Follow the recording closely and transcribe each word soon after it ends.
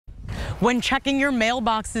When checking your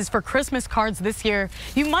mailboxes for Christmas cards this year,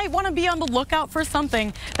 you might want to be on the lookout for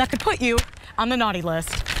something that could put you on the naughty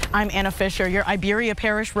list. I'm Anna Fisher, your Iberia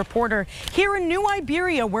Parish reporter, here in New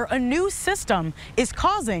Iberia, where a new system is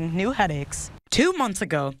causing new headaches. 2 months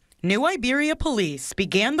ago, New Iberia Police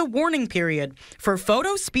began the warning period for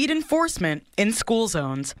photo speed enforcement in school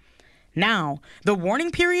zones. Now, the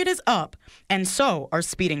warning period is up, and so are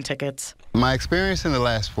speeding tickets. My experience in the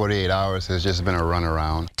last 48 hours has just been a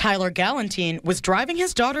runaround. Tyler Galantine was driving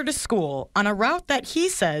his daughter to school on a route that he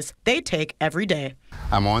says they take every day.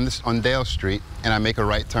 I'm on Dale Street, and I make a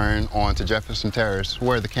right turn onto Jefferson Terrace,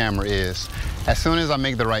 where the camera is. As soon as I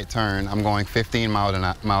make the right turn, I'm going 15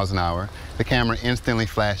 miles an hour. The camera instantly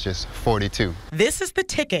flashes 42. This is the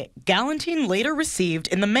ticket Galantine later received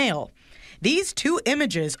in the mail. These 2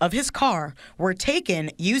 images of his car were taken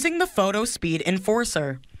using the photo speed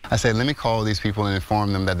enforcer. I said, let me call these people and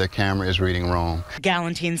inform them that their camera is reading wrong.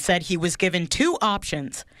 Galantine said he was given 2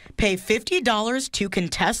 options: pay $50 to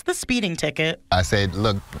contest the speeding ticket. I said,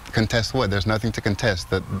 look, contest what? There's nothing to contest.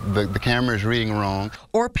 The camera is reading wrong.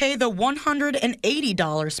 Or pay the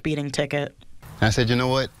 $180 speeding ticket. And I said, you know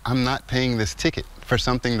what? I'm not paying this ticket for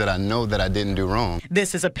something that I know that I didn't do wrong.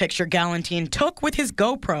 This is a picture Galantine took with his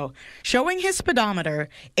GoPro, showing his speedometer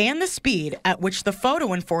and the speed at which the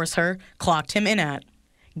photo enforcer clocked him in at.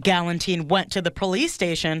 Galantine went to the police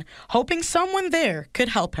station, hoping someone there could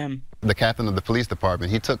help him. The captain of the police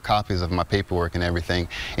department, he took copies of my paperwork and everything,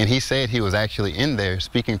 and he said he was actually in there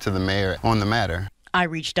speaking to the mayor on the matter. I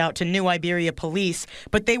reached out to New Iberia Police,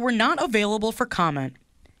 but they were not available for comment.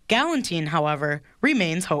 Galantine, however,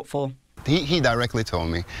 remains hopeful. He directly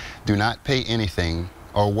told me, do not pay anything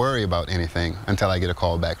or worry about anything until I get a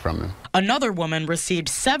call back from him. Another woman received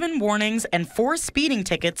 7 warnings and 4 speeding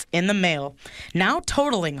tickets in the mail, now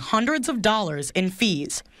totaling hundreds of dollars in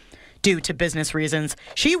fees. Due to business reasons,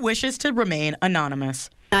 she wishes to remain anonymous.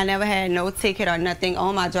 I never had no ticket or nothing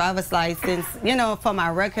on my driver's license, for my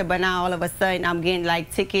record, but now all of a sudden I'm getting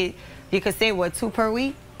ticket, you could say, 2 per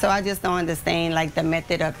week? So I just don't understand the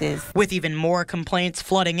method of this. With even more complaints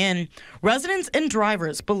flooding in, residents and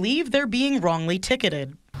drivers believe they're being wrongly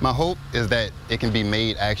ticketed. My hope is that it can be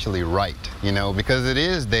made actually right, because it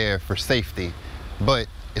is there for safety, but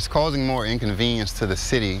it's causing more inconvenience to the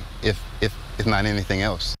city if not anything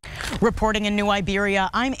else. Reporting in New Iberia,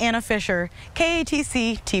 I'm Anna Fisher,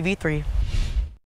 KATC TV3.